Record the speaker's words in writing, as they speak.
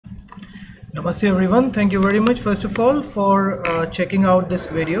Namaste everyone. Thank you very much first of all for checking out this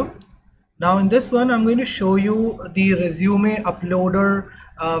video. Now in this one I'm going to show you the resume uploader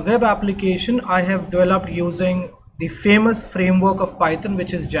web application I have developed using the famous framework of Python,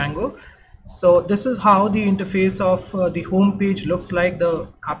 which is Django. So this is how the interface of the home page looks like, the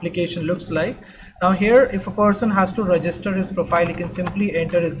application looks like. Now here, if a person has to register his profile, he can simply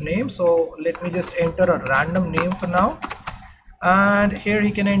enter his name. So let me just enter a random name for now. And here he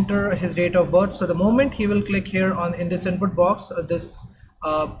can enter his date of birth. So the moment he will click here on in this input box, this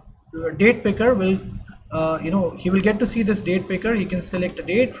date picker will he will get to see this date picker. He can select a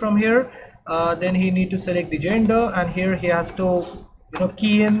date from here, then he need to select the gender, and here he has to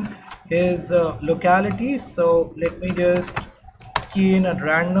key in his locality. So let me just key in a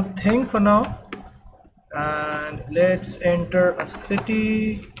random thing for now, and let's enter a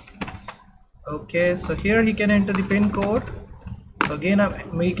city. Okay, so here he can enter the pin code. Again,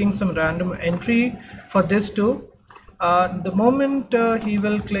 I'm making some random entry for this too. The moment he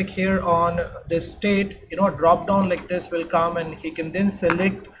will click here on this state, a drop down like this will come, and he can then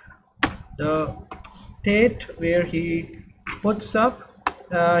select the state where he puts up.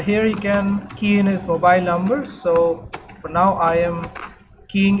 Here he can key in his mobile number. So for now I am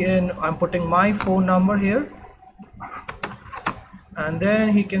keying in, I'm putting my phone number here, and then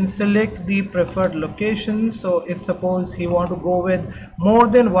he can select the preferred location. So if suppose he want to go with more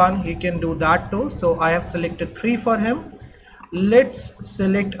than one, he can do that too. So I have selected 3 for him. Let's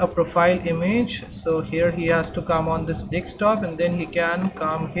select a profile image. So here he has to come on this desktop, and then he can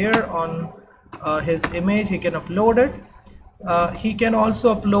come here on his image. He can upload it. He can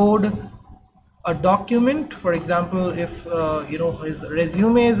also upload a document. For example, if his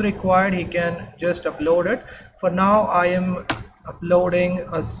resume is required, he can just upload it. For now I am uploading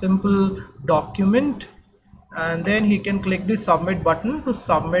a simple document, and then he can click the submit button to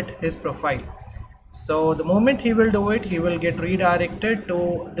submit his profile. So the moment he will do it, he will get redirected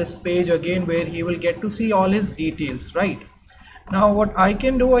to this page again, where he will get to see all his details. Right now what I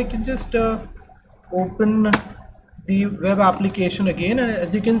can do, I can just open the web application again, and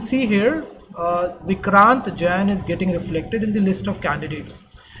as you can see here, Vikrant Jain is getting reflected in the list of candidates.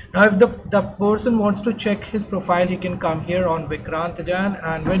 Now if the person wants to check his profile, he can come here on Vikrant Jain,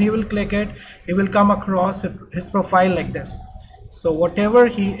 and when he will click it, he will come across his profile like this. So whatever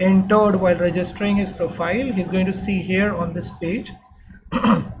he entered while registering his profile, he's going to see here on this page.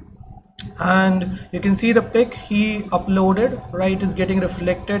 And you can see the pic he uploaded, right, is getting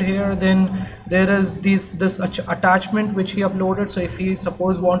reflected here. Then there is this attachment which he uploaded. So if he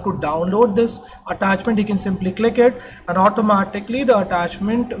suppose want to download this attachment, he can simply click it, and automatically the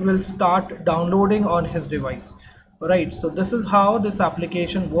attachment will start downloading on his device. Right, so this is how this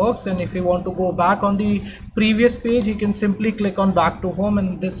application works. And if you want to go back on the previous page, he can simply click on back to home,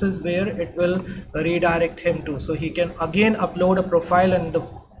 and this is where it will redirect him to. So he can again upload a profile, and the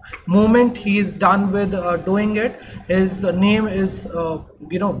moment he is done with doing it, his name is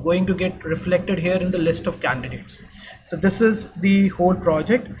going to get reflected here in the list of candidates. So this is the whole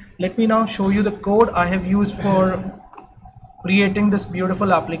project. Let me now show you the code I have used for creating this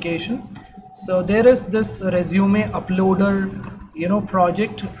beautiful application. So there is this resume uploader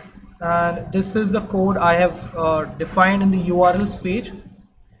project, and this is the code I have defined in the URLs page.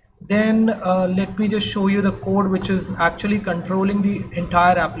 Then let me just show you the code which is actually controlling the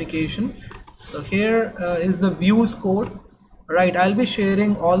entire application. So here is the views code. Right, I'll be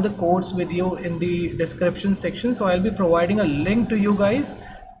sharing all the codes with you in the description section. So I'll be providing a link to you guys.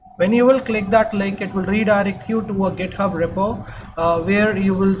 When you will click that link, it will redirect you to a GitHub repo where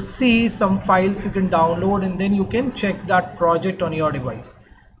you will see some files you can download, and then you can check that project on your device.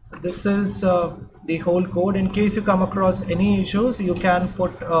 So this is the whole code. In case you come across any issues, you can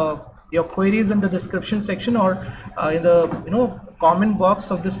put your queries in the description section, or in the comment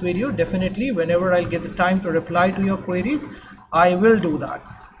box of this video. Definitely, whenever I'll get the time to reply to your queries, I will do that.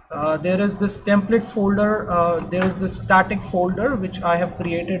 There is this templates folder, there is this static folder which I have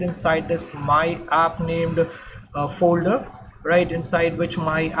created inside this my app named folder, right, inside which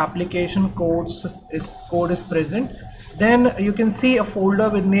my application code is present. Then you can see a folder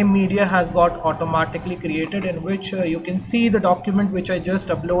with name media has got automatically created, in which you can see the document which I just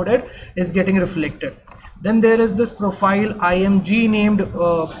uploaded is getting reflected. Then there is this profile img named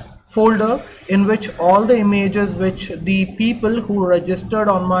folder, in which all the images which the people who registered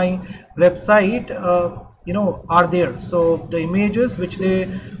on my website are there. So the images which they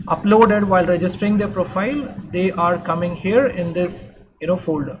uploaded while registering their profile, they are coming here in this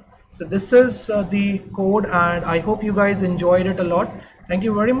folder. So this is the code, and I hope you guys enjoyed it a lot. Thank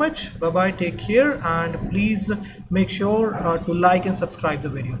you very much. Bye bye, take care, and please make sure to like and subscribe the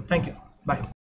video. Thank you. Bye.